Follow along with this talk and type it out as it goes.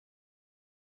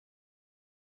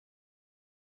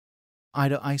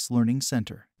ICE Learning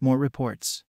Center. More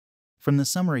reports. From the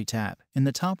Summary tab, in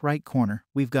the top right corner,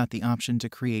 we've got the option to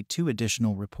create 2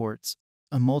 additional reports,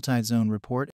 a multi-zone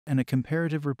report and a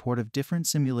comparative report of different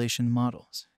simulation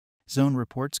models. Zone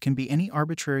reports can be any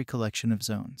arbitrary collection of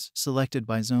zones, selected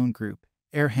by zone group,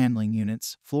 air handling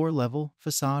units, floor level,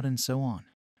 facade, and so on.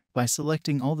 By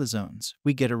selecting all the zones,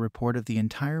 we get a report of the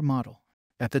entire model.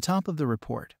 At the top of the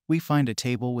report, we find a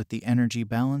table with the energy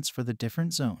balance for the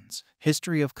different zones.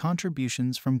 History of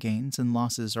contributions from gains and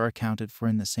losses are accounted for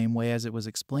in the same way as it was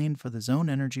explained for the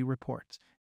zone energy reports.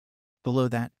 Below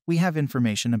that, we have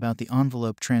information about the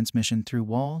envelope transmission through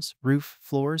walls, roof,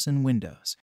 floors, and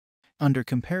windows. Under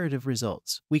comparative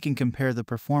results, we can compare the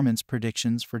performance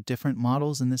predictions for different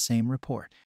models in the same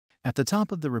report. At the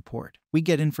top of the report, we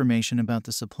get information about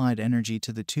the supplied energy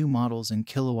to the 2 models in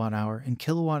kilowatt-hour and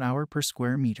kilowatt-hour per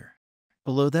square meter.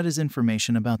 Below that is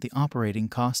information about the operating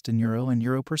cost in euro and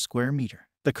euro per square meter.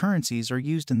 The currencies are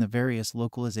used in the various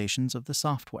localizations of the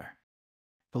software.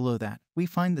 Below that, we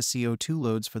find the CO2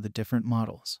 loads for the different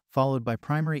models, followed by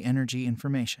primary energy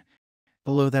information.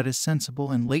 Below that is sensible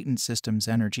and latent systems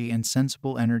energy and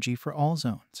sensible energy for all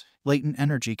zones. Latent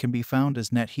energy can be found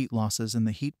as net heat losses in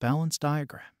the heat balance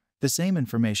diagram. The same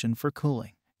information for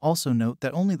cooling. Also note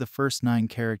that only the first 9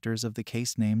 characters of the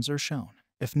case names are shown.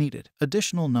 If needed,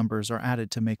 additional numbers are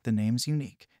added to make the names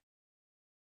unique.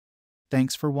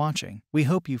 Thanks for watching. We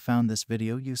hope you found this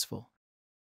video useful.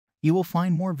 You will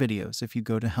find more videos if you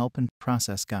go to Help and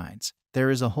Process Guides.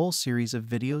 There is a whole series of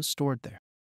videos stored there.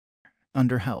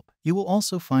 Under Help, you will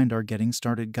also find our Getting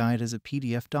Started guide as a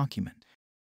PDF document.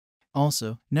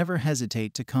 Also, never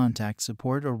hesitate to contact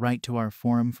support or write to our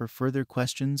forum for further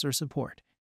questions or support.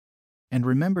 And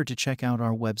remember to check out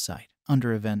our website.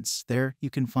 Under Events, there you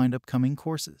can find upcoming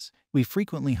courses. We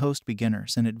frequently host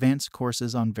beginners and advanced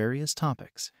courses on various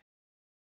topics.